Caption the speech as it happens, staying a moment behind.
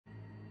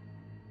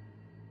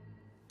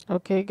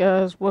Okay,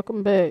 guys,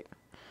 welcome back.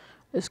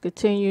 Let's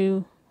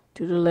continue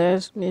to the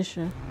last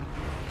mission.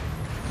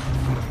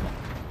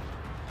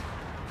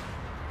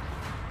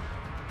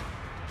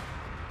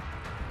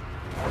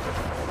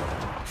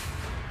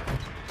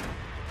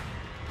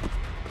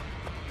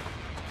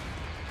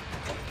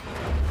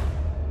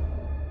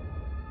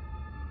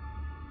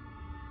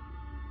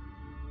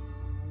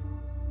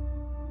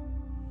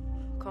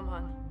 Come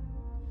on.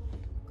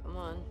 Come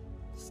on.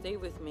 Stay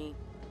with me.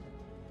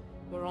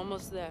 We're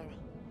almost there.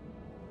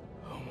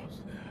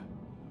 Almost there.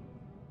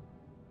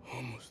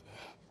 Almost there.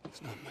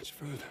 It's not much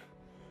further.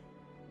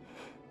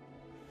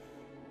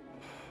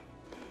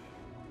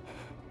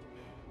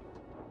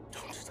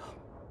 Don't stop.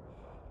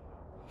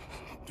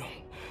 Don't.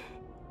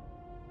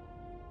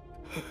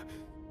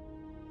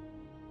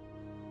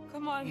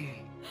 Come on.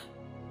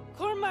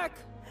 Cormac!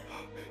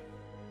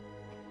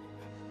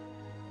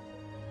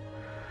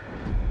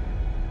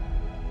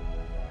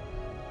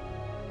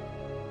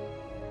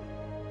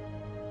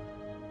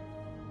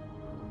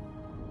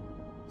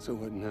 So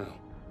what now?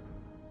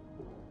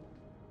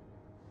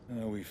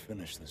 Now we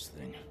finish this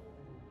thing.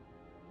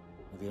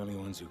 We're the only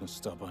ones who can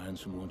stop our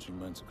hands from launching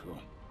Manticore.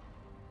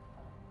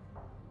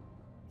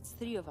 It's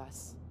 3 of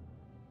us.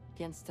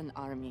 Against an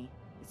army.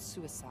 It's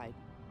suicide.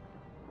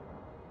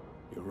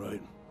 You're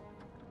right.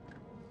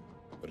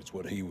 But it's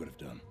what he would have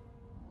done.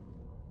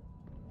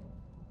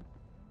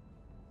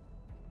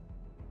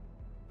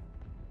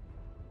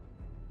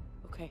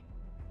 Okay.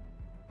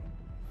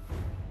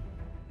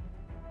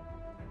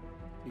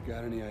 You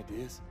got any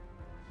ideas?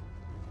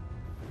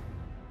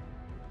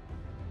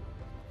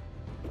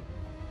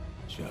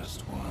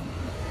 Just one.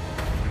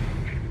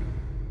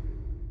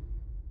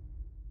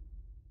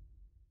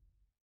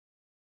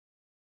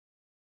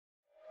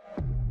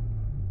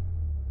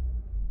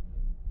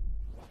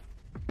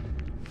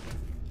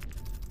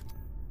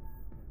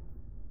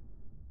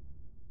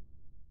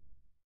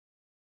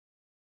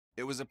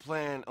 It was a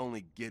plan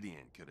only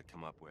Gideon could have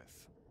come up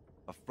with.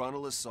 A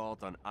frontal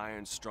assault on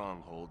Iron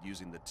Stronghold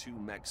using the 2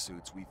 mech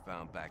suits we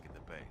found back at the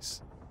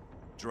base.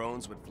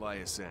 Drones would fly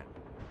us in.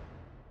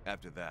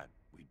 After that,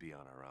 we'd be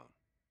on our own.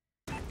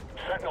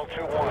 Sentinel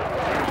 2-1,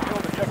 we're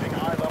still detecting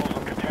high levels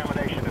of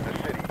contamination in the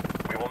city.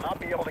 We will not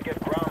be able to get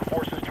ground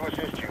forces to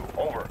assist you.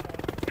 Over.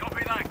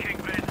 Copy that,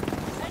 Kingpin.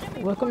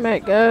 Welcome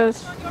back,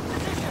 guys. I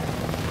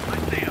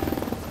see him.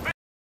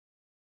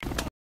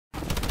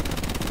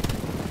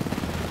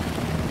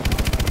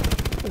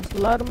 Let's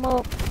light them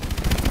up.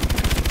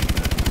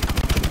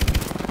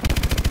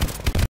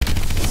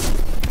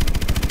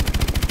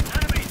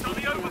 Enemies on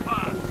the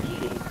overpass.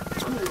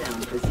 Cooldown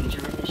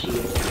procedure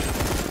initiated.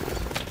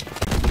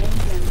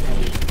 Engine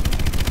ready.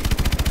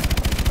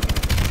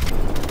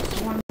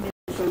 Swarm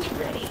missiles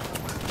ready.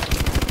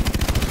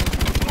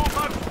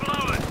 Almost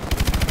blowing.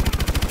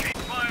 Keep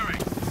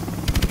firing.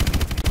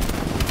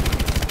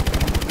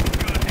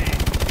 Good hit.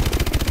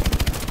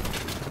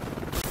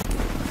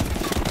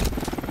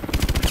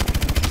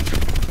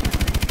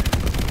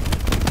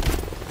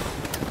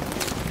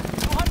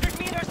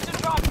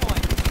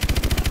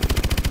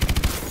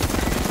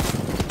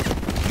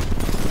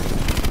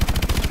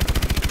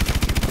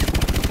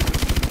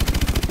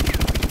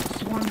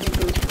 Swarm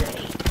missiles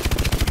ready.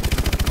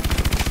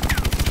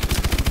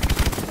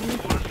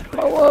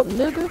 Blow up,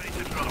 nigga.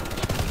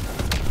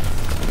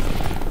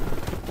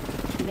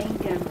 Main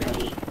gun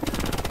ready.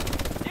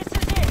 This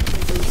is it!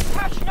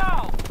 Detach now!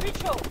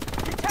 Mitchell!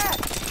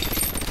 Detach!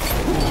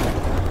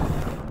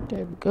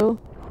 There we go.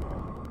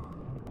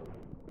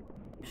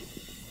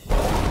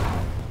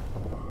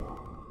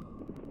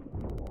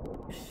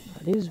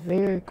 That is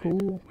very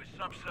cool. We're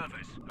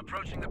subsurface,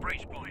 approaching the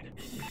breach point.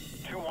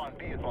 2-1,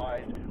 be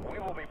advised. We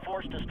will be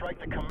forced to strike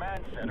the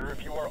command center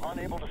if you are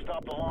unable to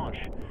stop the launch.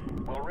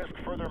 We'll risk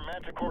further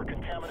Manticore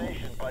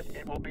contamination, but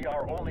it will be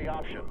our only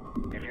option.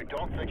 If you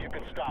don't think you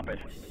can stop it,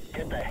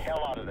 get the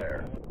hell out of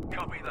there.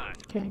 Copy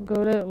that. Can't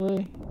go that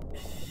way.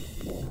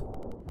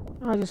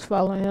 I'll just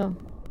follow him.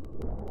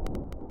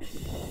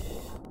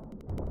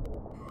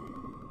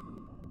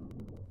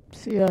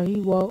 See how he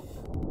walk.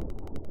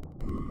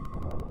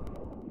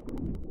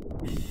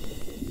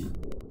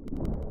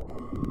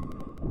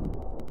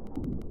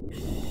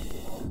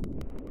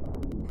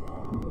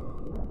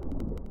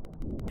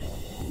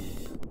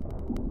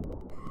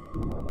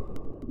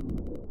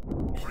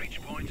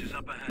 Breach point is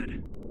up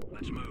ahead.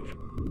 Let's move.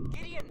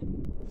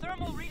 Gideon,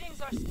 thermal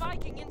readings are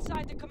spiking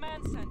inside the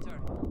command center.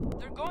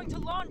 They're going to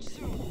launch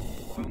soon.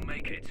 We'll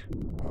make it.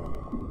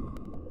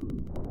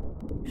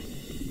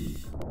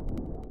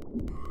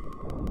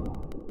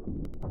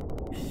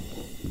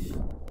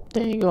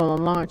 They ain't gonna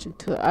launch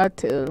until I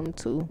tell them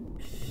to.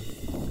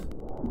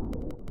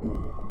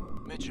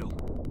 Mitchell,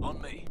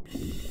 on me.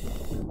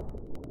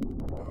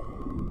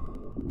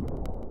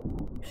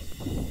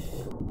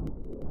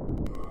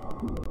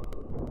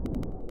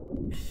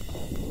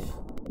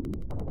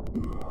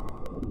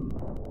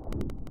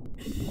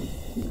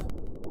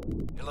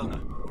 Ilona,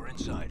 we're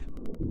inside.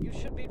 You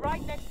should be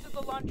right next to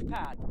the launch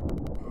pad.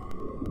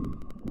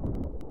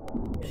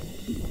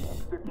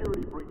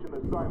 Security breach in the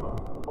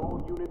Silo.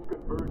 All units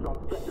converge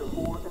on Sector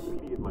 4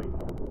 immediately.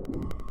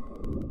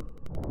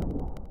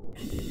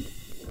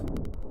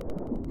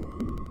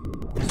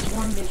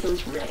 Swarm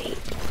missiles ready.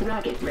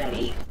 Rocket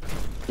ready.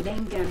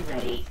 Main gun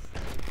ready.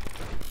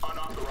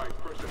 Unauthorized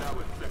personnel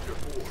in Sector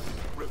 4.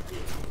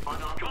 Repeat.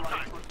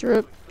 Unauthorized personnel.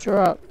 Drip,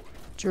 drop,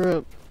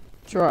 drip,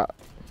 drop,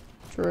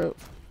 drip,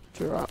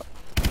 drop.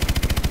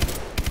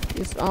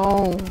 It's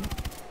on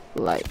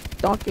like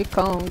Donkey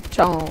Kong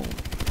Chong.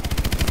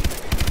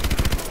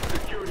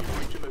 Security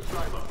breach in the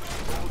silo.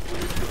 All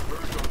units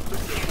converge on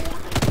Sector 4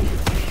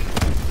 immediately.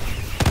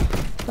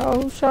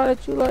 Oh, who shot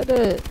at you like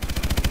that?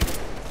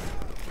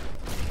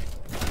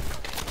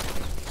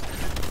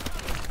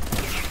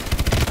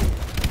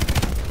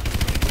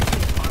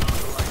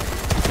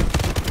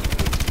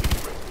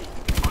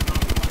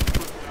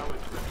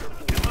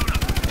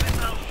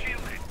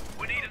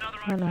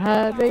 Trying to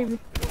hide, baby.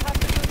 You'll have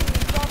to go to the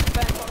exhaust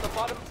vent on the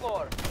bottom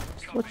floor.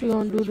 What you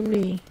gonna do to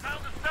me?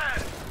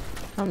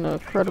 I'm the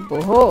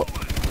Incredible Hulk.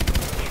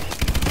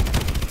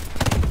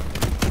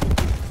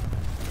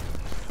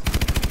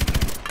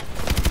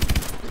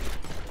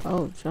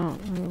 Oh, jump.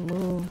 Let me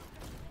move.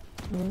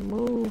 Let me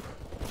move.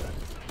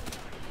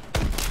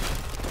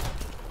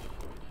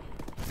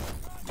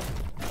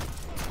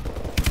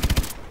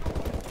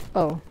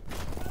 Oh.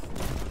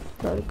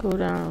 Gotta go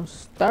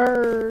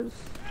downstairs.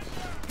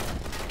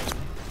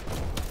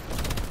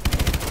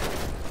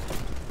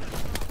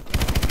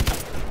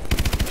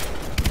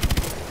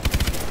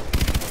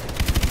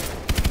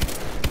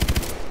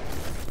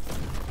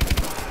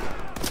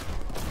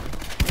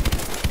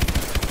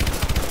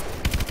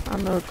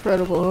 I'm the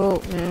Incredible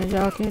Hulk, man.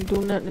 Y'all can't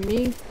do nothing to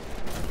me.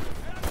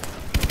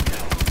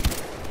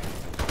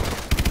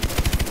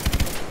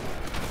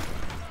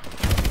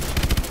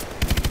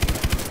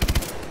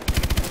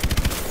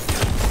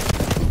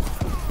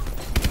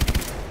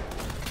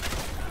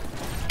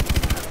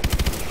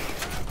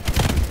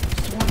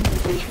 Swarm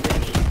missiles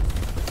ready.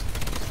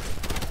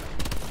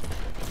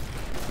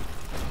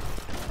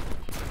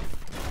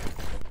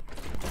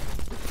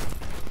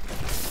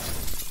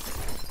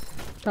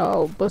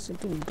 Oh, busting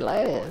through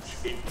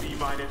glass. In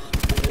T-minus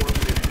 4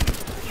 minutes.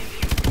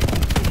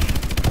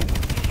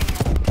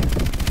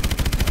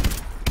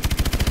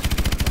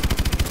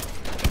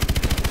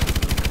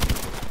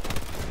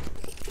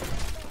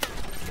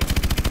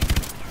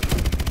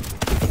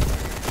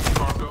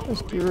 Cargo.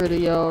 Let's get rid of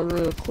y'all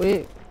real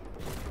quick.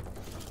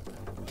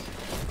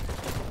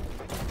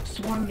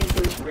 Swarm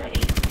missiles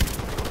ready.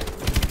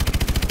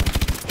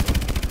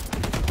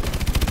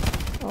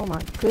 Oh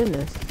my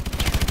goodness.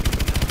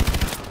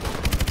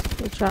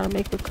 They're trying to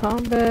make a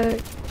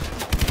comeback.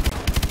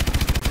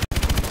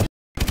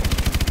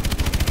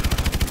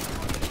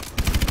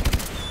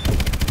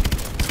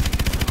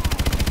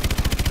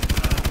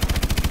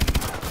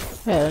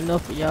 Had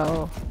enough of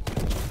y'all.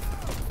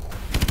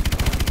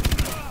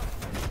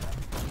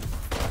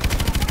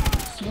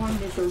 Swarm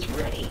missiles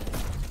ready.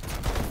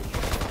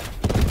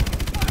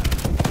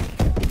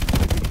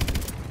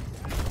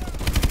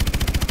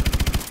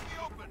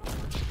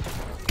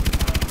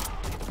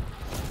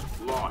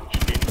 Launch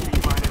in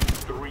T-minus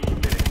 3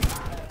 minutes.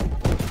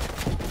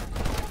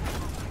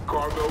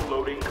 Cargo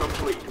loading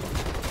complete.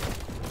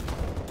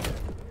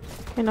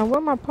 Hey, now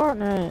where my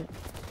partner at?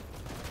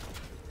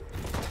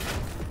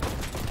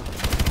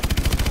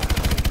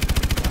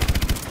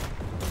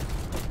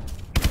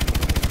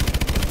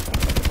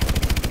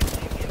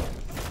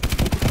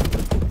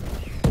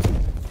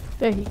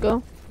 There you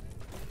go.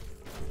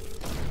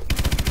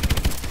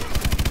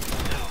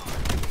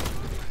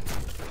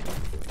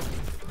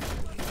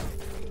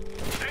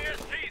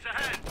 AST's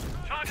ahead.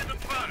 Target them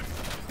first.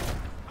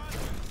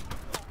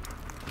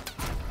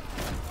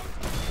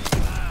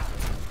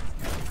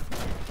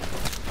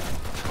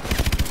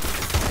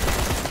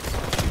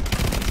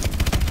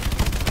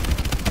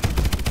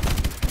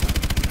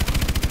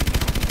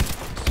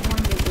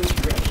 Swarm missiles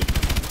ready.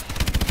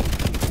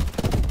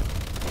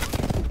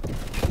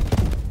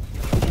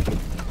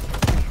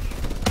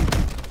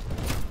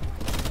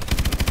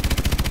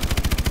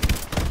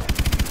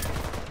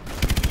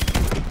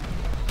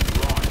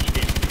 Launch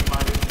in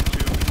T-minus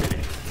 2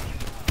 minutes.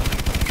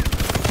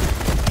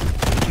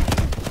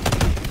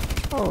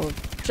 Oh,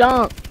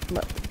 jump.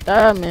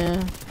 Die,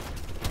 man.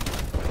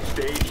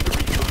 Stage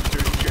 3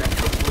 booster check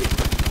complete.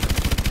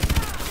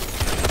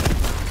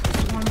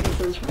 Swarm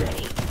missiles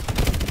ready.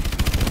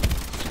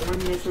 Swarm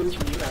missiles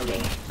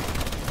reloading.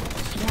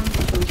 Swarm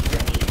missiles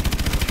ready.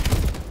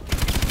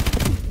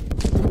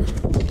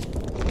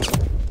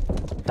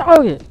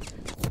 Dog it.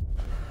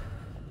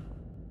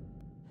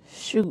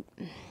 Shoot.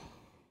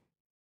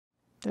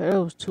 There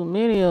was too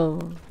many of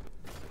them.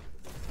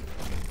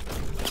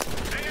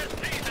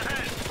 AST's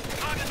ahead.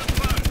 Target them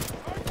first.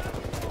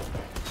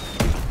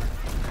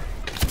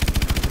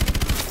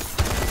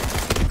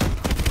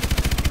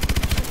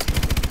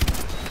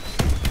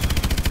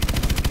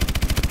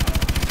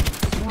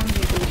 Swarm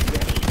missiles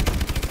ready.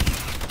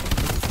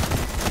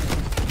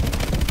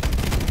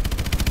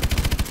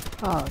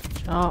 Oh,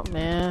 jump,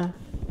 man.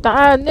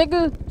 Die,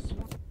 nigga.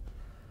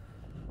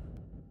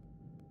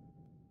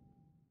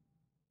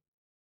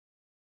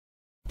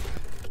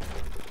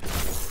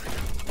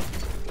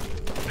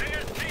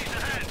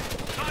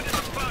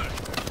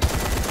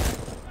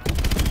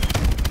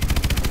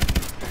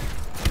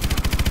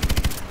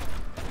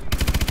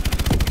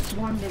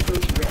 Swarm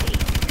missiles ready.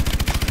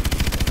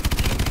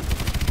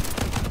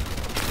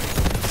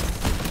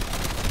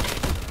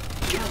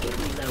 Rocket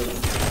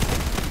reloading.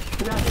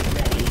 Rocket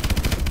ready.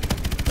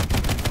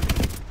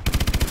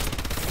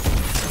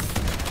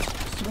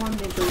 Swarm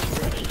missiles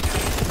ready.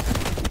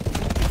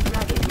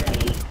 Rocket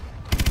ready.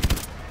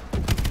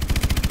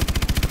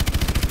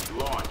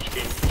 Launch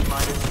in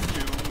T-minus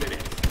 2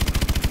 minutes.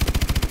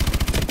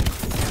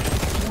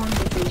 Swarm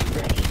missiles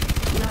ready.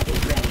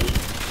 Rocket ready.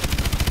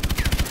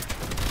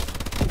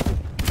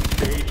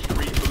 Stage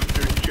 3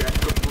 booster check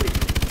complete.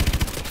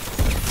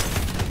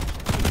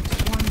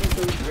 Swarm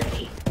missiles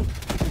ready.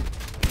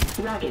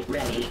 Rocket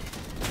ready.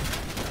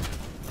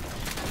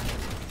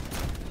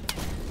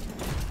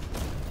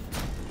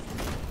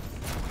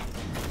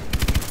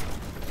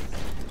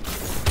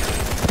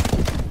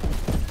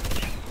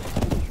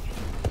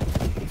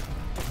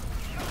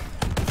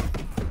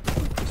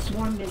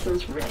 Swarm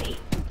missiles ready.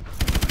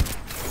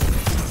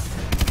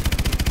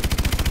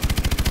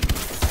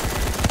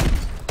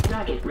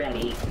 Rocket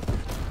ready.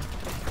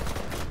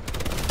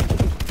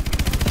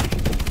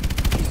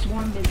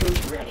 Swarm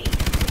missiles ready.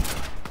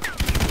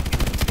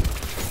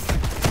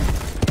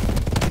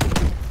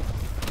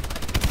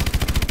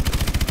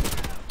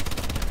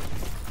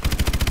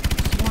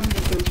 Swarm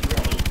missiles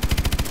ready.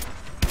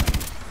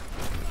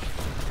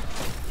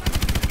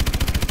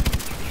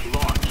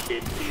 Launch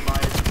in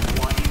T-minus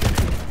 1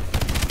 minute.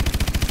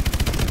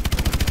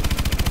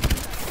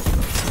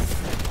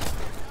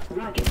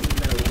 Rocket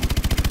reloading.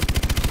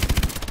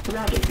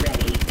 Rocket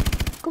ready.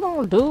 Come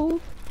on,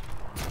 dude.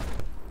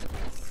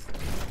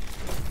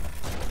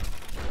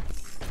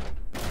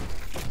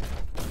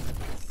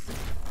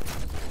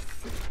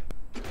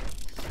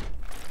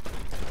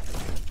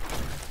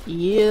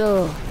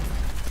 Yeah,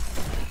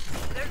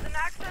 There's an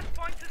access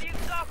point to the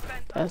exhaust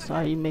vent. that's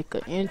how you make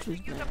an entrance.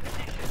 Use a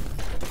position.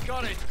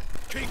 Got it.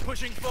 Keep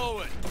pushing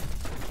forward.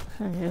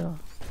 Yeah.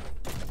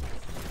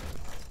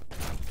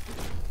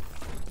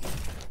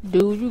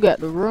 Dude, you got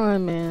to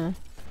run, man.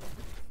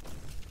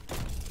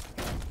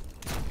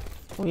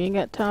 We ain't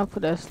got time for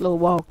that slow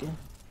walking.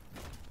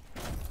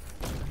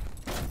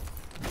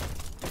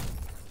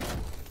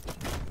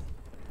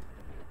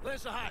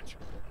 There's the hatch.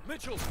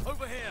 Mitchell,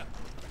 over here.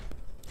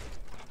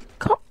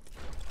 Come.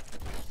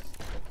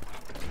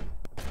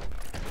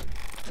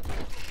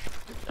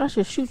 I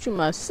should shoot you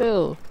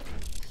myself.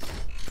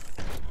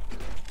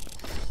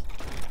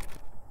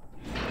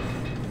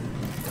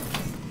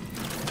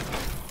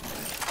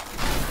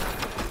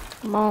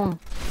 Come on.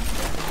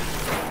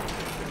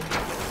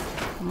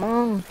 Come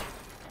on.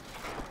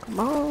 Come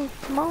on.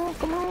 Come on.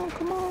 Come on.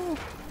 Come on.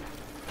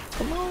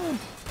 Come on.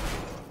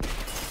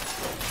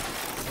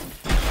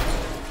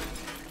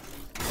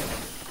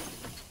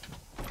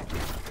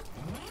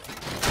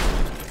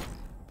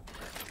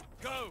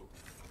 Go.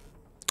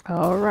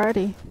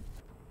 Alrighty.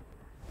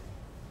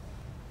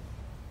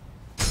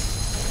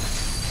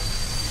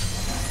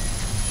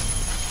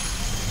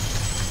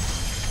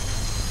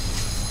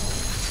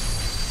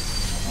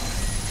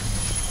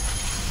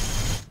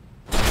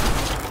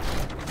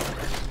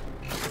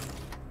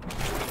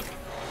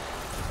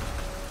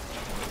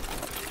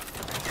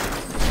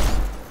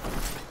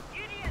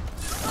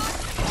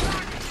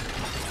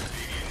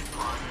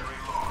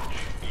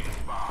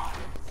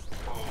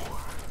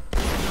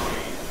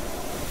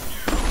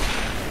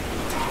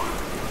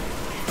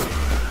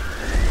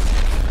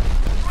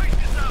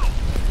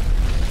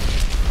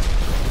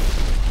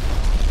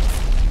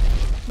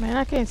 Man,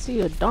 I can't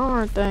see a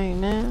darn thing,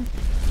 man.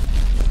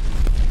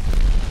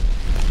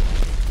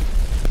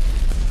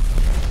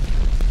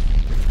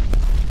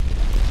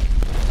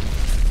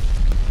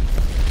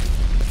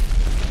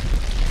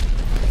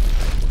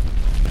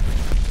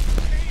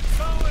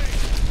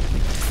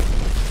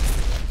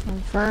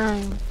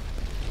 Confirm.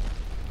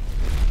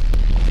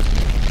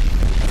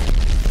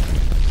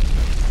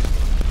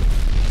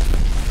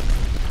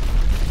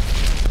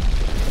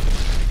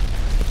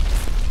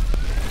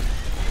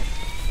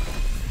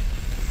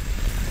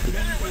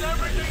 With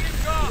everything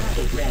you've got.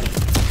 Rocket ready.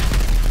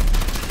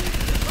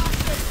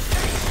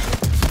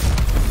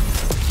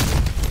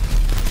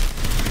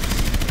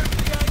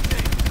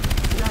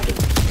 Rocket.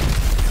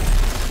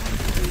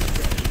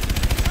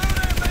 Go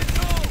there,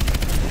 Mitchell.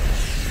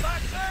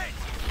 That's it.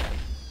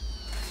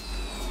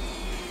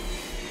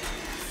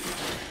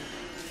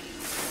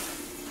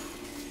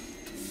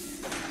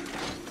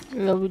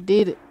 Yeah, we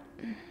did it.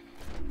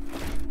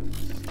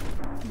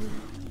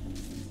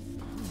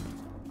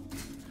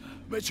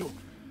 Mitchell,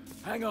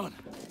 hang on.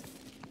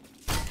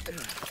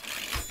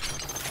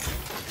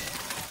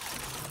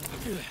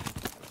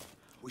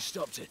 We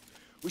stopped it.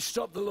 We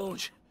stopped the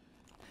launch.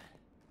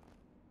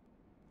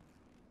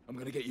 I'm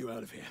gonna get you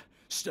out of here.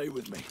 Stay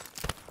with me.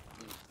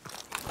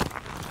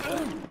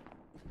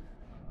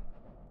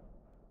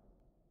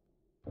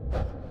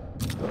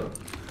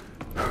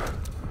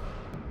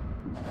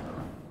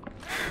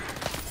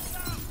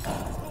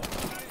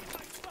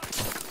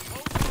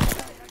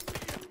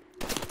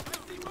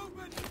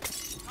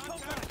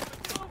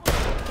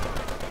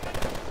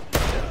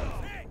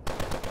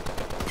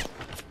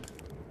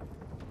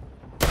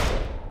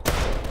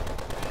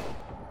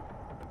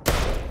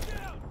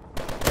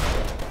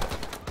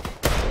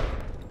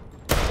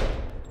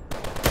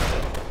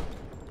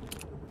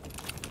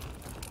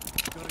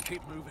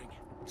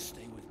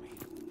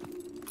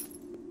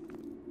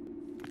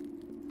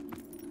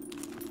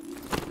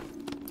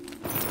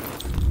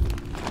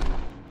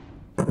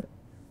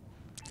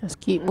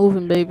 Let's keep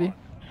moving, baby.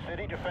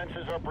 City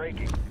defenses are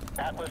breaking.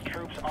 Atlas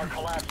troops are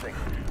collapsing.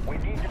 We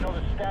need to know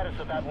the status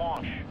of that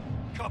launch.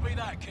 Copy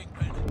that,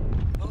 Kingpin.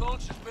 The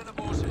launch has been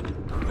aborted.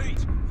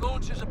 Repeat,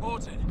 launch is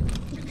aborted.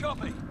 You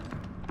copy?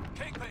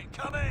 Kingpin,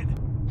 come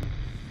in!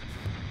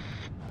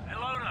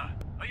 Elona,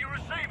 are you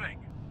receiving?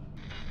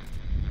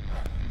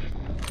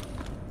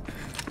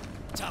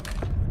 Damn it,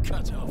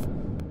 cut off.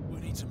 We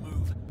need to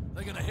move.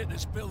 They're gonna hit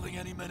this building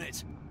any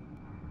minute.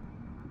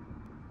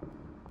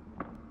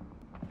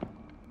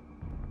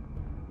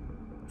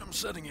 I'm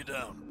setting you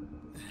down.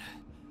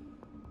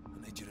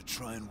 I need you to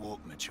try and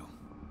walk, Mitchell.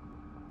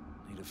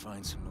 Need to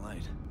find some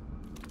light.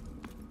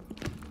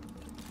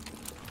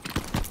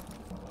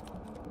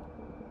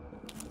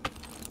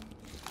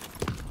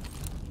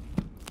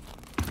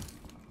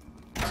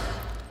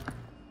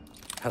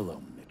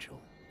 Hello,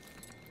 Mitchell.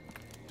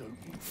 Don't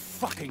you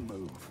fucking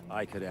move.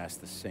 I could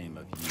ask the same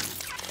of you.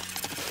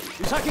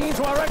 He's hacking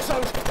into our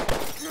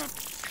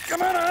exos!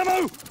 Come on,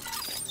 ammo!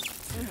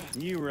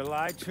 You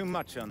rely too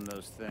much on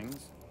those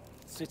things.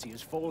 The city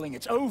is falling,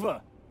 it's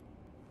over!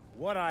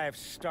 What I have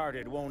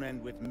started won't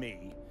end with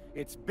me.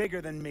 It's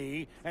bigger than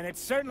me, and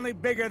it's certainly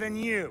bigger than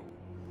you!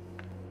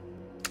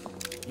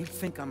 You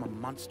think I'm a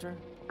monster?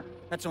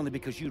 That's only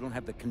because you don't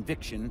have the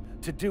conviction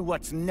to do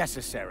what's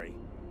necessary.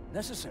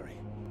 Necessary?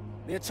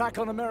 The attack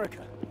on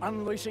America,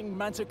 unleashing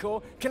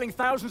Manticore, killing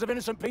thousands of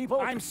innocent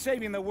people? I'm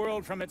saving the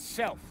world from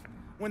itself.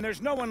 When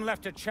there's no one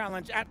left to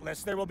challenge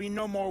Atlas, there will be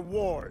no more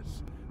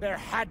wars. There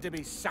had to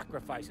be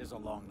sacrifices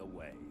along the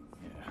way.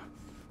 Yeah,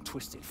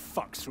 twisted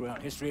fucks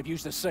throughout history have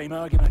used the same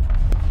argument.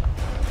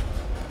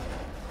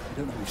 I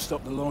don't know who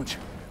stopped the launch.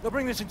 They'll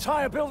bring this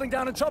entire building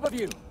down on top of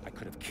you. I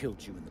could have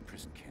killed you in the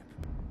prison camp.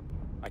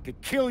 I could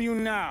kill you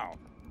now.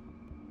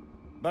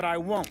 But I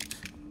won't.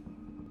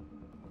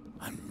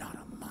 I'm not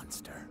a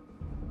monster.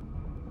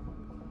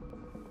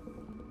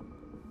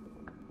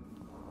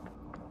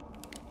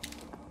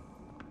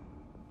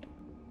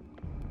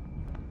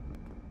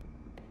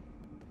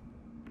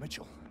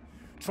 Mitchell,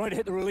 try to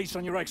hit the release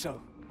on your exo.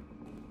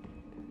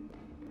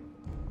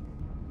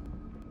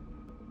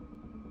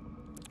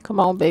 Come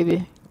on,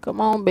 baby. Come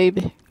on,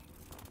 baby.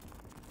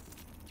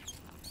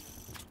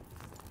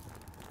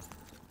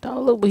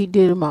 Don't look what he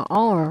did in my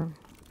arm.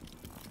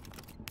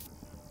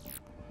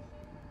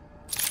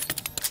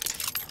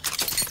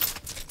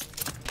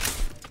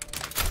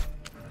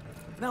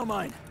 Now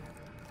mine.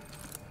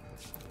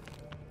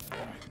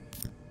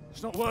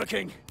 It's not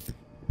working.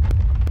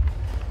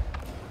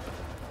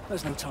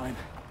 There's no time.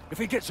 If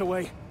he gets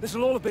away, this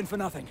will all have been for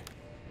nothing.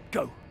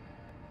 Go.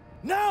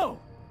 Now!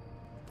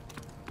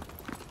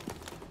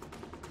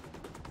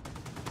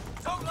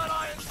 Don't let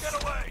Irons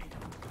get away!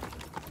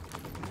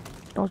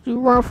 Don't you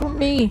run from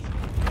me.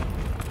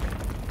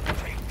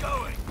 Keep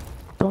going!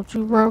 Don't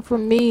you run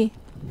from me.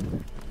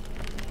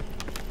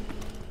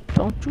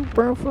 Don't you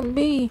run from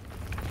me.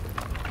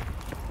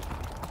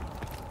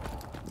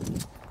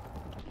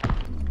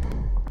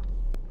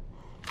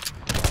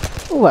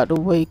 Move out the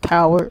way,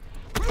 coward.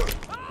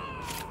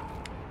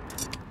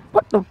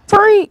 What the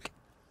freak?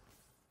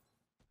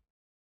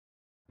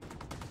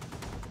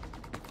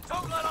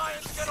 Don't let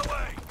Irons get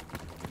away!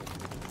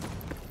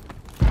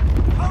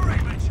 Hurry,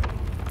 Mitchell!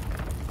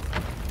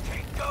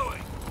 Keep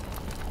going!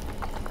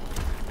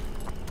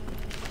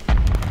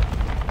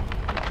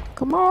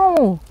 Come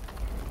on.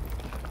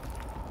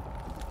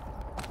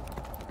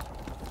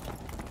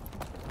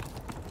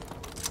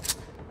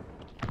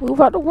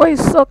 Move out the way,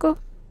 sucker.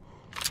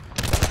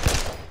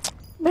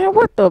 Man,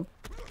 what the?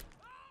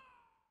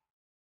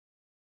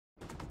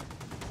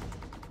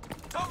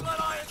 Don't let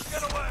Irons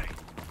get away!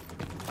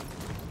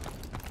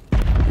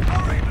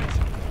 Hurry,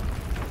 Mitchell!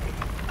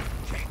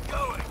 Keep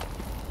going!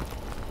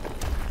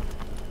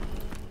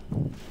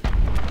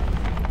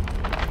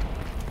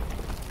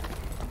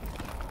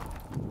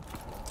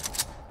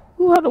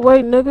 Move out the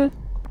way, nigga.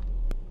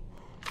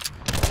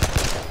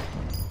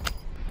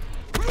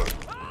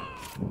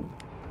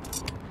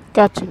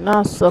 Got you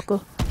now, sucker.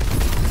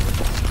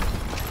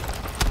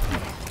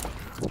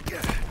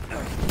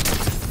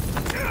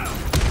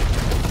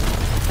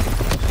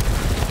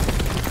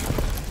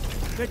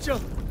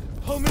 Mitchell,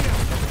 hold me up.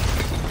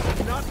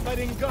 I'm not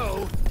letting go.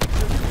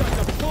 You've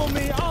got to pull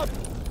me up.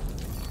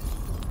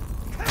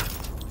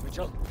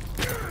 Mitchell,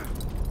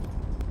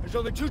 there's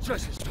only two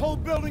choices. The whole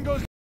building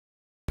goes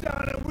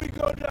down and we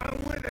go down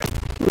with it.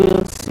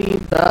 We'll see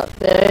about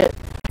that.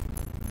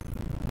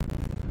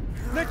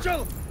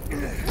 Mitchell!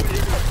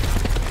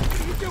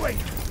 What are you doing?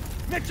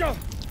 Mitchell!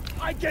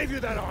 I gave you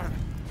that arm!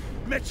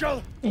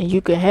 Mitchell! And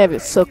you can have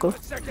it, sucker.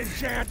 Second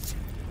chance!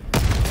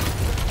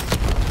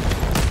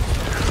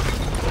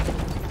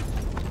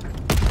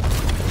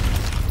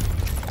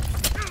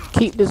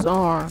 Keep this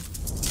arm.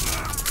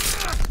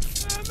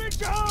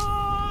 Mitchell!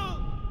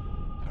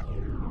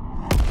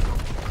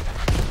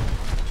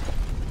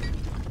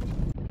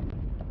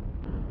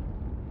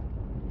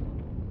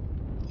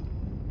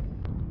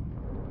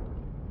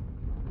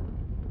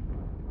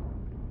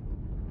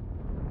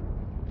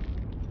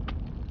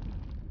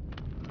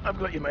 I've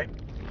got you, mate.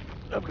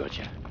 I've got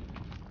you.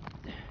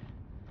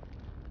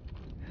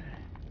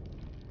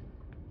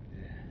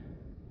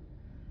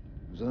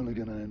 was only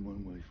gonna end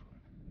one way for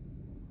him.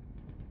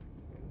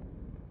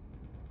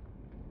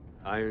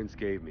 Irons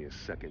gave me a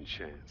second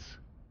chance,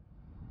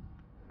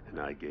 and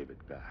I gave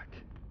it back.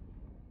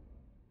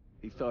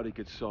 He thought he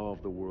could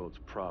solve the world's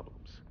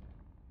problems.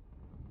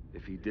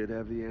 If he did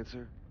have the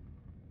answer,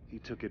 he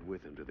took it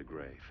with him to the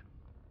grave.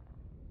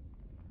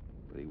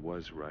 But he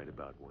was right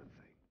about one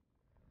thing.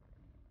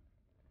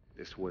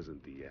 This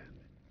wasn't the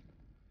end.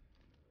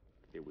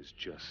 It was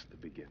just the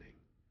beginning.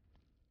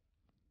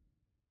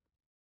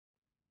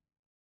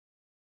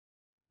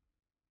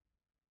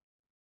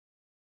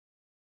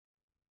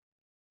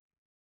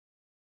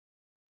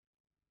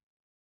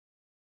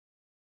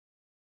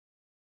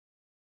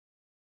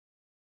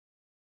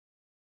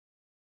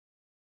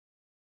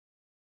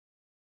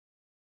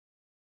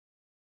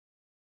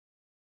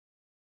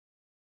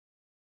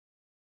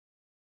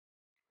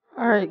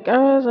 Alright,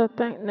 guys, I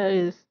think that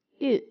is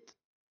it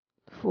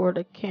for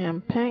the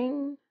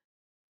campaign.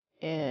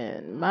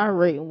 And my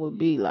rating would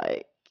be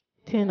like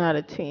 10 out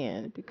of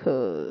 10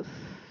 because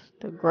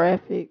the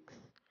graphics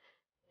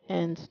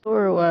and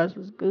story wise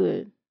was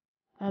good.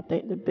 I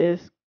think the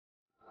best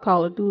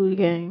Call of Duty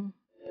game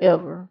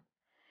ever.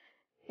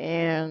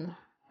 And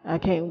I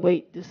can't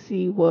wait to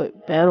see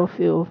what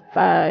Battlefield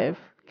 5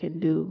 can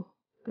do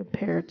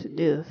compared to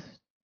this.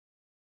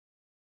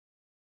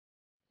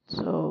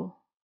 So,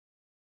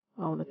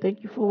 I want to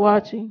thank you for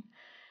watching,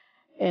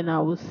 and I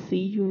will see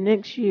you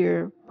next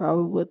year,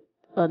 probably with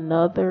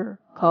another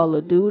Call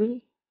of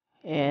Duty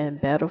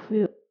and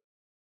Battlefield.